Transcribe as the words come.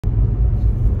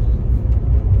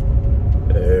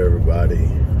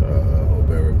everybody. Hope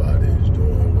everybody is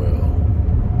doing well.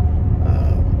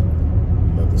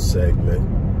 Another segment,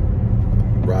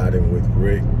 Riding with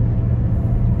Rick.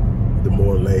 The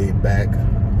more laid back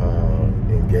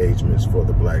engagements for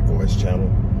the Black Voice channel.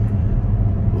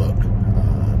 Look,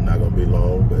 not gonna be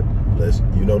long, but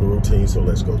you know the routine, so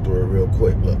let's go through it real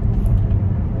quick. Look,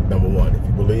 number one, if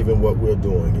you believe in what we're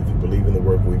doing, if you believe in the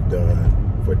work we've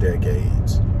done for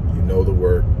decades, you know the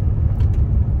work,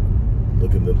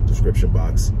 look in the description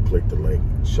box, click the link,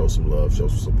 show some love, show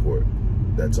some support.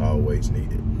 That's always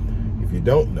needed. If you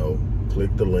don't know,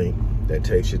 click the link that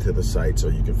takes you to the site so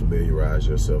you can familiarize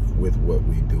yourself with what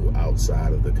we do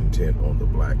outside of the content on the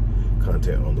Black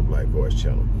Voice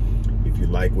channel. If you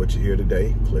like what you hear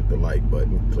today, click the like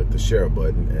button, click the share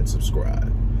button, and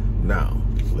subscribe. Now,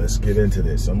 let's get into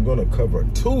this. I'm gonna cover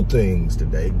two things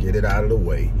today, get it out of the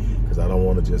way, because I don't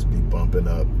want to just be bumping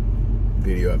up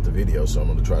video after video, so I'm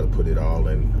gonna try to put it all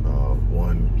in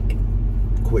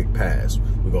one quick pass.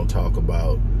 We're gonna talk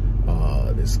about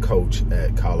this coach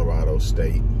at Colorado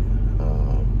State.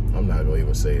 I'm not gonna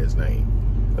even say his name.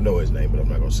 I know his name, but I'm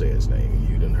not gonna say his name.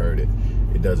 You done heard it.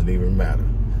 It doesn't even matter.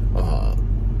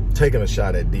 Taking a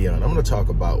shot at Deion. I'm gonna talk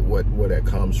about where that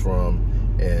comes from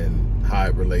and how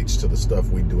it relates to the stuff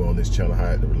we do on this channel,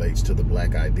 how it relates to the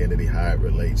Black identity, how it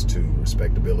relates to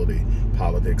respectability,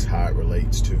 politics, how it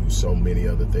relates to so many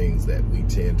other things that we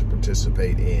tend to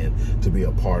participate in to be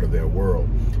a part of their world.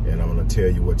 And I'm gonna tell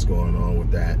you what's going on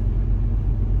with that.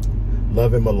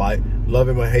 Love him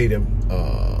or hate him.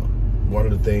 One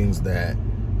of the things that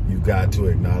you got to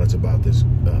acknowledge about this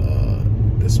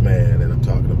man, and I'm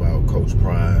talking about Coach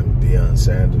Prime, Deion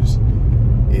Sanders,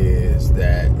 is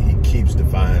that he keeps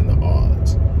defying the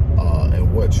odds.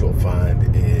 And what you'll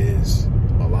find is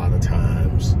a lot of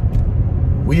times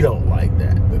we don't like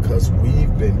that because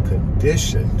we've been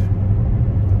conditioned.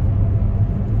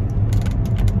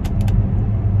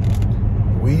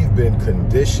 We've been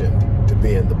conditioned to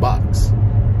be in the box.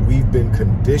 We've been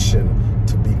conditioned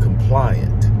to be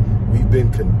compliant. We've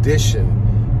been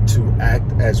conditioned to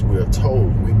act as we're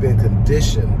told. We've been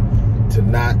conditioned to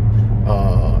not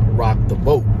rock the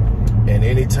boat. And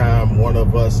anytime one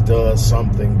of us does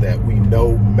something that we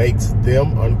know makes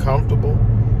them uncomfortable,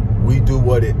 we do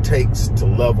what it takes to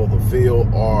level the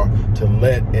field or to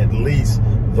let at least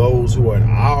those who are in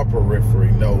our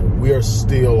periphery know we're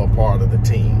still a part of the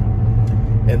team.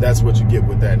 And that's what you get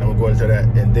with that. And I'm going to go into that.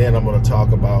 And then I'm going to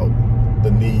talk about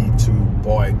the need to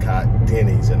boycott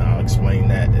Denny's, and I'll explain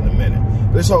that in a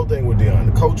minute. This whole thing with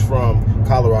Deion, the coach from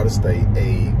Colorado State,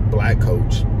 a black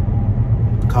coach,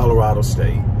 Colorado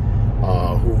State,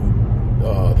 who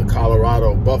the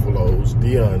Colorado Buffaloes,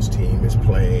 Deion's team, is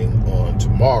playing on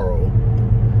tomorrow,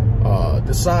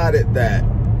 decided that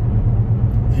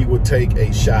he would take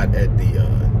a shot at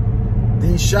Deion.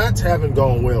 These shots haven't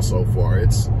gone well so far.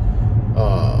 It's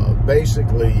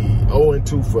basically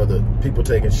 0-2 for the people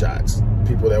taking shots.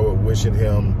 People that were wishing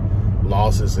him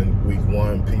losses in week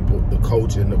 1. The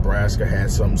coach in Nebraska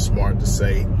had something smart to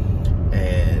say.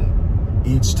 And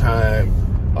each time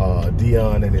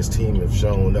Deion and his team have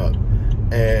shown up.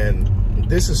 And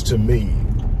this is, to me,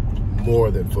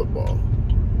 more than football.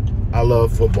 I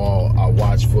love football. I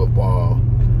watch football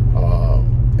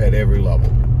at every level.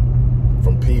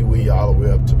 From pee-wee all the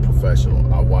way up to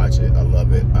professional. I watch it. I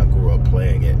love it. I grew up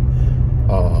playing it.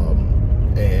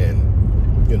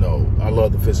 And, you know, I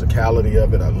love the physicality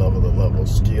of it. I love the level of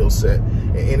skill set.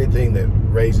 And anything that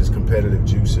raises competitive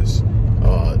juices,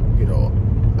 you know,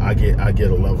 I get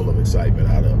a level of excitement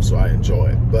out of. So I enjoy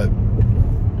it. But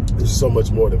there's so much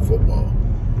more than football.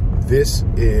 This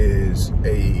is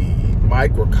a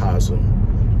microcosm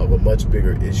of a much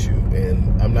bigger issue,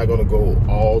 and I'm not going to go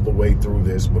all the way through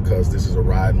this because this is a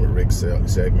Riding with Rick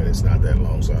segment. It's not that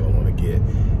long, so I don't want to get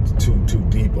too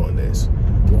deep on this.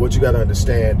 But what you got to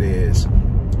understand is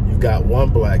you got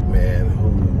one black man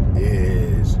who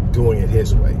is doing it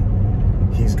his way.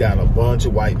 He's got a bunch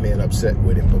of white men upset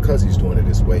with him because he's doing it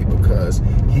his way, because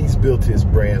he's built his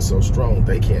brand so strong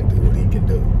they can't do what he can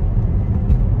do.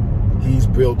 He's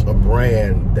built a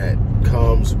brand that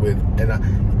comes with,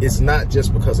 and it's not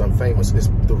just because I'm famous, it's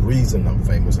the reason I'm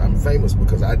famous. I'm famous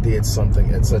because I did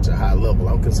something at such a high level.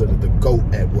 I'm considered the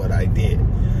GOAT at what I did.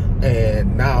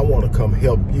 And now I want to come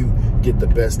help you get the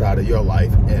best out of your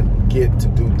life and get to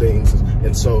do things.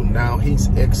 And so now he's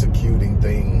executing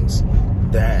things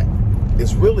that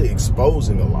is really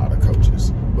exposing a lot of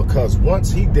coaches, because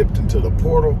once he dipped into the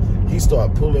portal, he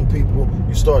started pulling people.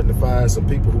 You're starting to find some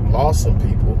people who lost some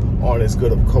people aren't as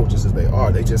good of coaches as they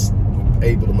are. They just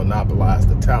able to monopolize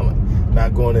the talent.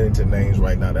 Not going into names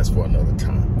right now, that's for another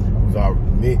time.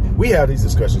 we have these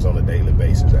discussions on a daily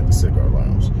basis at the Cigar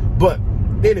Lounge. But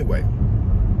anyway,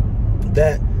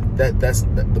 that's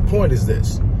the point is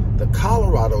this. The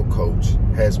Colorado coach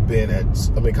has been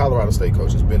Colorado State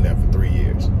coach has been there for 3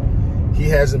 years. He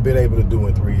hasn't been able to do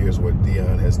in 3 years what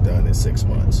Deion has done in 6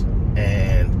 months.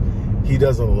 And he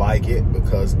doesn't like it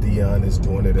because Deion is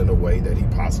doing it in a way that he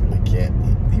possibly can't.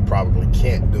 He probably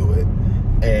can't do it.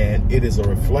 And it is a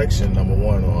reflection, number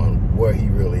one, on where he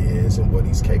really is and what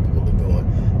he's capable of doing.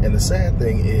 And the sad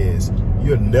thing is,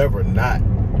 you're never not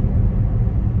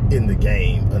in the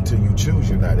game until you choose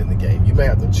you're not in the game. You may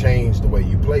have to change the way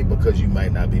you play because you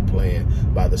might not be playing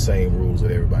by the same rules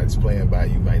that everybody's playing by.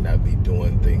 You might not be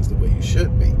doing things the way you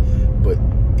should be. But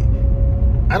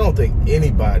I don't think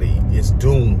anybody is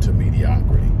doomed to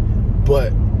mediocrity.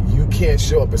 But you can't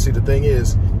show up. And see, the thing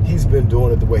is, he's been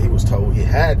doing it the way he was told he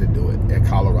had to do it at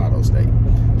Colorado State.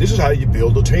 This is how you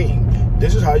build a team.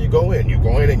 This is how you go in. You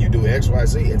go in and you do X, Y,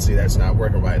 Z, and see that's not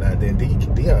working right now. And then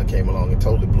Deion came along and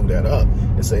totally blew that up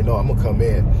and said, no, I'm going to come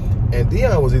in. And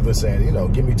Deion was even saying, you know,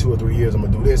 give me 2 or 3 years, I'm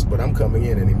going to do this, but I'm coming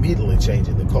in and immediately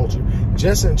changing the culture.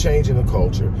 Just in changing the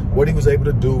culture, what he was able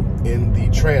to do in the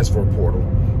transfer portal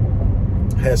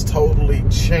has totally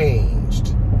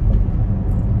changed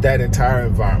that entire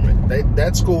environment.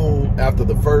 That school, after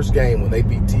the first game when they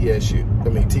beat TCU,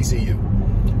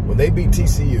 when they beat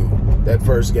TCU that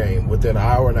first game, within an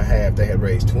hour and a half, they had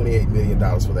raised $28 million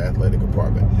for the athletic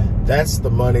department. That's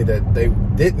the money that they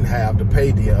didn't have to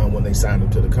pay Deion when they signed him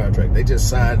to the contract. They just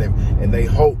signed him, and they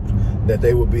hoped that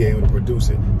they would be able to produce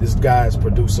it. This guy has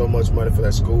produced so much money for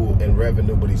that school in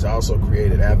revenue, but he's also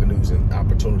created avenues and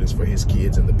opportunities for his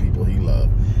kids and the people he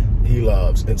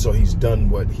loves. And so he's done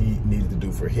what he needed to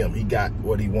do for him. He got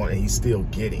what he wanted, and he's still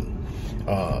getting.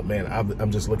 Man,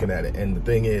 I'm just looking at it. And the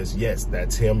thing is, yes,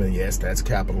 that's him, and yes, that's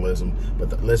capitalism.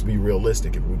 But let's be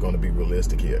realistic if we're going to be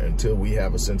realistic here. Until we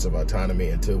have a sense of autonomy,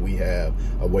 until we have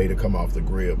a way to come off the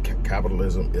grid,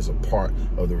 capitalism is a part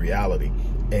of the reality.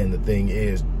 And the thing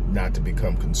is not to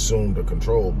become consumed or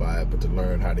controlled by it, but to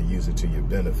learn how to use it to your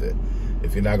benefit.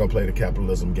 If you're not going to play the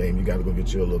capitalism game, you got to go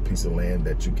get you a little piece of land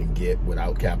that you can get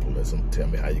without capitalism. Tell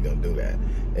me how you're going to do that.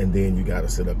 And then you got to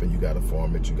sit up and you got to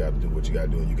farm it. You got to do what you got to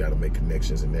do, and you got to make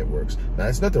connections and networks. Now,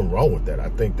 there's nothing wrong with that. I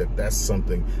think that that's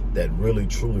something that really,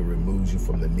 truly removes you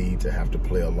from the need to have to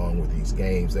play along with these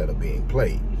games that are being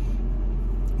played.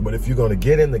 But if you're going to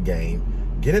get in the game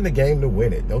to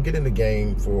win it. Don't get in the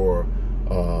game for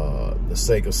the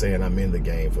sake of saying I'm in the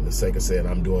game, for the sake of saying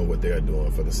I'm doing what they're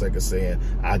doing, for the sake of saying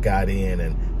I got in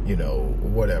and, you know,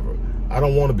 whatever. I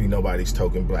don't want to be nobody's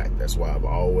token black. That's why I've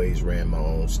always ran my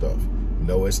own stuff.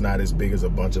 No, it's not as big as a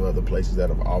bunch of other places that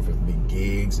have offered me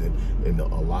gigs, and a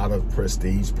lot of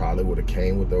prestige probably would have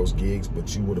came with those gigs,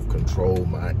 but you would have controlled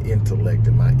my intellect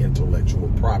and my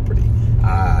intellectual property.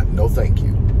 No, thank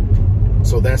you.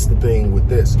 So that's the thing with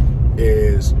this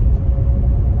is,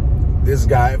 this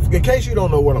guy, in case you don't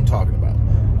know what I'm talking about,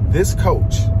 this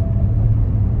coach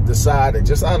decided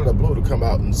just out of the blue to come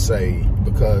out and say,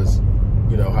 because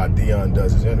you know how Deion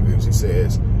does his interviews, he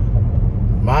says,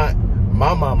 my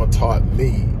mama taught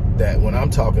me that when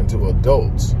I'm talking to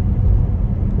adults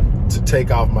to take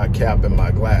off my cap and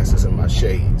my glasses and my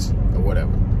shades or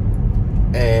whatever.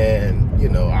 And, you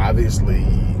know, obviously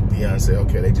Deion said,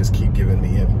 okay, they just keep giving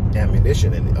me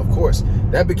ammunition. And of course,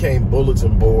 that became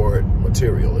bulletin board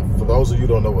material. For those of you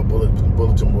who don't know what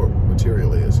bulletin board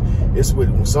material is, it's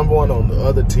when someone on the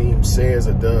other team says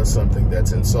or does something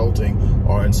that's insulting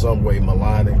or in some way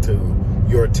maligning to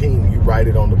your team, you write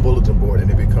it on the bulletin board,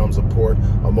 and it becomes a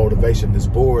motivation. This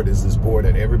board is this board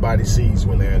that everybody sees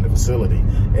when they're in the facility,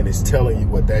 and it's telling you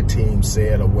what that team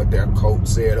said or what their coach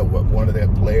said or what one of their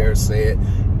players said,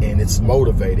 and it's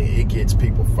motivating. It gets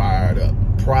people fired up.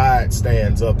 Pride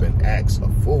stands up and acts a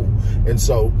fool. And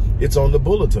so it's on the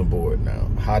bulletin board now,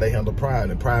 how they handle pride.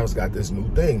 And Pride's got this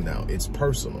new thing now. It's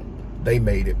personal. They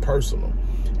made it personal.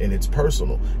 And it's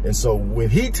personal. And so when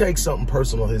he takes something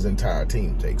personal, his entire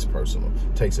team takes it personal.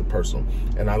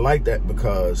 And I like that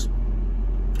because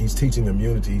he's teaching them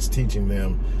unity, he's teaching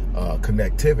them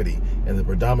connectivity, and the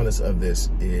predominance of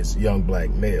this is young black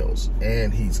males.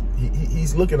 And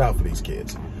he's looking out for these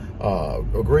kids.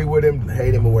 Agree with him,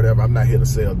 hate him, or whatever. I'm not here to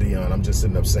sell Deion. I'm just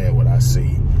sitting up saying what I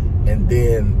see, and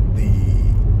then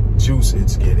the juice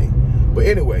it's getting. But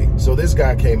anyway, so this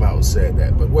guy came out and said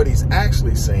that. But what he's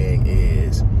actually saying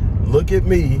is, look at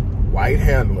me, white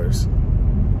handlers.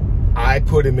 I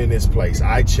put him in this place.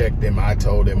 I checked him. I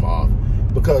told him off.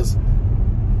 Because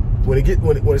when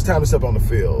it's time to step on the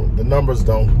field, the numbers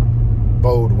don't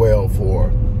bode well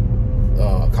for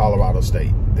Colorado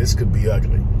State. This could be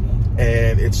ugly.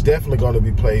 And it's definitely going to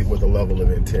be played with a level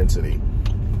of intensity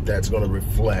that's going to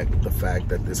reflect the fact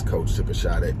that this coach took a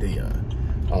shot at Deion.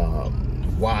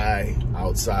 Why,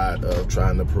 outside of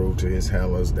trying to prove to his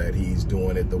handlers that he's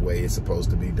doing it the way it's supposed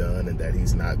to be done and that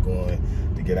he's not going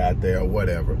to get out there or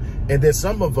whatever. And then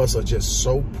some of us are just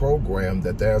so programmed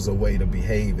that there's a way to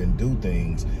behave and do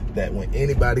things that when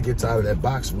anybody gets out of that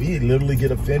box, we literally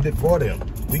get offended for them.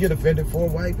 We get offended for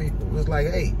white people. It's like,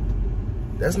 hey,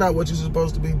 that's not what you're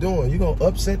supposed to be doing. You're going to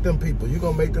upset them people. You're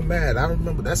going to make them mad. I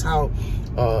remember that's how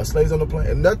slaves on the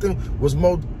planet, and nothing was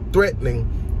more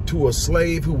threatening to a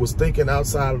slave who was thinking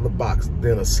outside of the box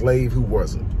than a slave who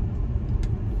wasn't.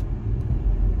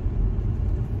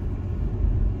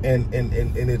 And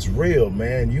it's real,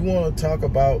 man. You want to talk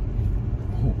about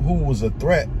who was a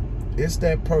threat? It's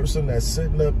that person that's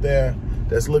sitting up there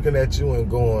that's looking at you and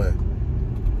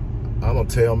going, I'm going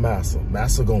to tell Massa.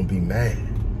 Massa going to be mad.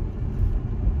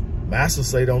 Massa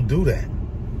say don't do that.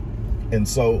 And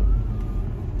so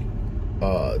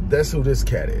that's who this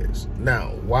cat is. Now,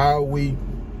 why are we,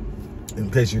 in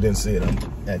case you didn't see it, I'm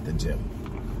at the gym.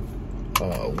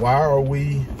 Why are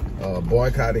we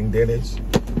boycotting Denny's?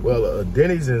 Well,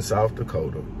 Denny's in South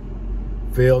Dakota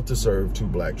failed to serve 2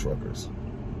 black truckers.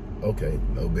 Okay,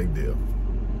 no big deal.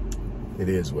 It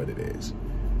is what it is.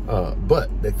 But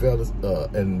they failed,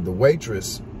 and the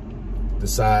waitress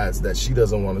decides that she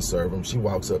doesn't want to serve them. She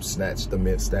walks up, snatches the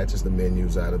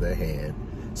menus out of their hand,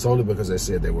 solely because they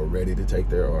said they were ready to take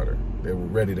their order. They were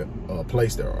ready to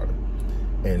place their order.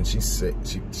 And she said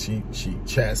she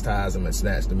chastised them and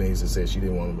snatched the menus and said she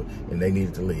didn't want them, and they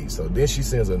needed to leave. So then she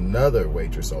sends another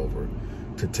waitress over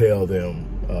to tell them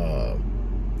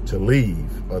to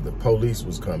leave, or the police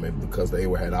was coming because they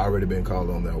had already been called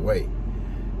on their way.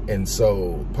 And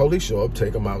so police show up,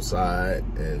 take them outside,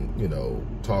 and, you know,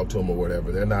 talk to them or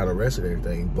whatever. They're not arrested or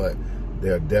anything, but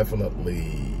they're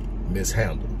definitely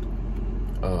mishandled.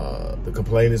 The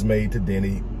complaint is made to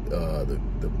Denny. The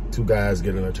 2 guys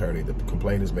get an attorney. The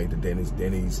complaint is made to Denny's.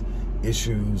 Denny's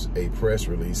issues a press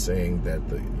release saying that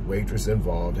the waitress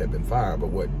involved had been fired. But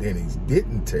what Denny's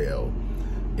didn't tell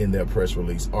in their press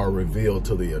release or revealed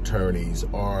to the attorneys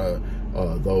or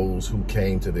those who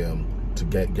came to them to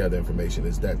gather information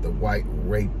is that the white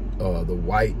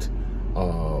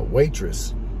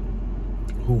waitress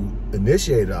who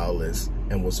initiated all this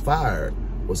and was fired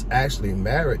was actually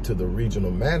married to the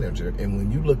regional manager. And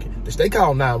when you look at this, they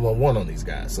called 911 on these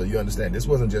guys. So you understand, this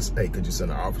wasn't just, hey, could you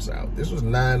send an officer out? This was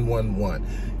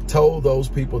 911. Told those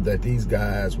people that these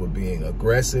guys were being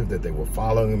aggressive, that they were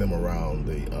following them around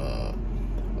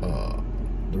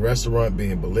the restaurant,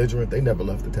 being belligerent. They never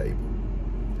left the table.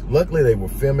 Luckily, they were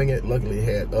filming it. Luckily,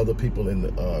 had other people in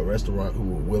the restaurant who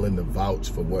were willing to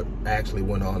vouch for what actually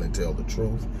went on and tell the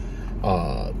truth,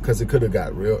 because it could have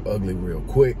got real ugly real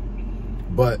quick.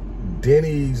 But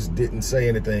Denny's didn't say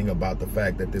anything about the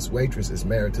fact that this waitress is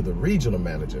married to the regional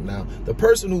manager. Now, the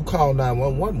person who called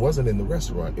 911 wasn't in the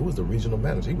restaurant. It was the regional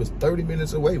manager. He was 30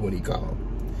 minutes away when he called.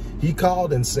 He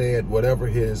called and said whatever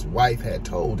his wife had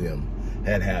told him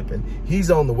had happened.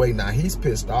 He's on the way now. He's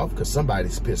pissed off because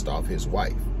somebody's pissed off his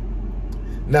wife.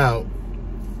 Now,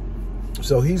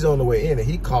 so he's on the way in, and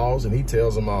he calls and he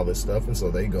tells them all this stuff, and so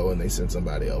they go and they send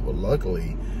somebody over.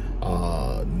 Luckily,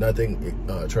 nothing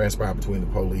transpired between the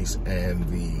police and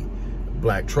the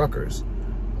black truckers,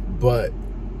 but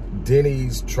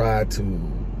Denny's tried to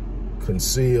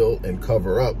conceal and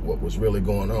cover up what was really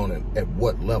going on and at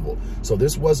what level. So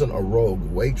this wasn't a rogue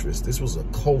waitress. This was a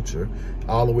culture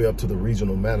all the way up to the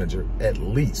regional manager at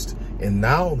least. And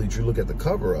now that you look at the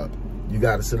cover up, you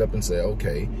got to sit up and say,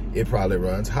 okay, it probably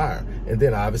runs higher. And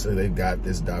then obviously they've got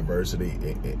this diversity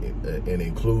and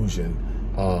inclusion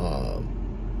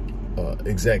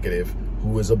executive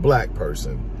who is a black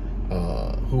person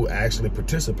who actually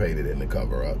participated in the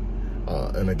cover up.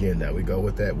 And again, now we go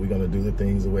with that. We're going to do the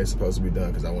things the way it's supposed to be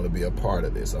done because I want to be a part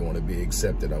of this. I want to be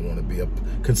accepted. I want to be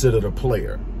considered a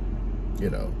player, you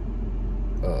know,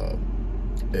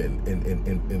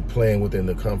 and playing within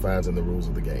the confines and the rules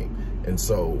of the game. And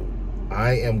so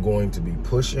I am going to be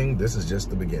pushing, this is just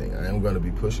the beginning, I am going to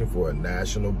be pushing for a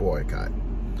national boycott.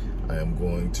 I am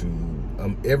going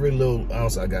to, every little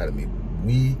ounce I got in me,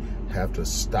 we have to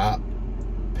stop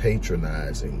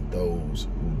patronizing those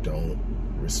who don't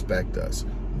respect us,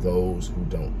 those who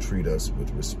don't treat us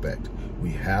with respect.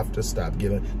 We have to stop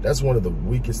giving. That's one of the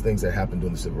weakest things that happened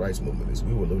during the civil rights movement is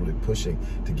we were literally pushing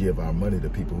to give our money to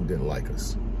people who didn't like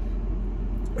us.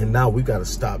 And now we've got to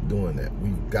stop doing that.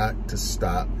 We've got to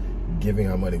stop giving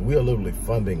our money. We are literally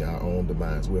funding our own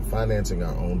demise. We're financing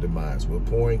our own demise. We're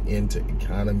pouring into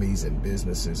economies and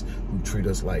businesses who treat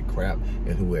us like crap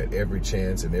and who at every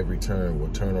chance and every turn will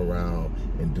turn around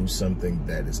and do something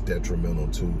that is detrimental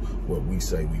to what we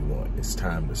say we want. It's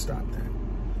time to stop that.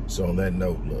 So on that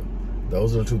note, look,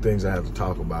 those are the two things I have to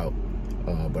talk about.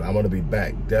 But I'm going to be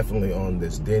back definitely on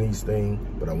this Denny's thing,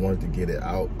 but I wanted to get it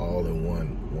out all in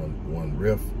one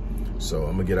riff. So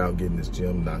I'm gonna get out, get in this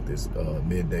gym, knock this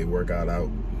midday workout out,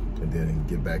 and then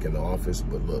get back in the office.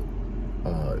 But look,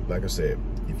 like I said,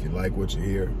 if you like what you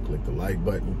hear, click the like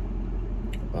button,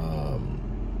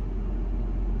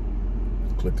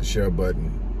 click the share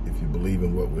button. If you believe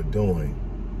in what we're doing,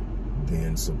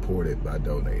 then support it by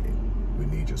donating. We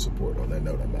need your support. On that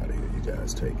note, I'm out of here. You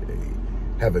guys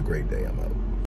have a great day. I'm out.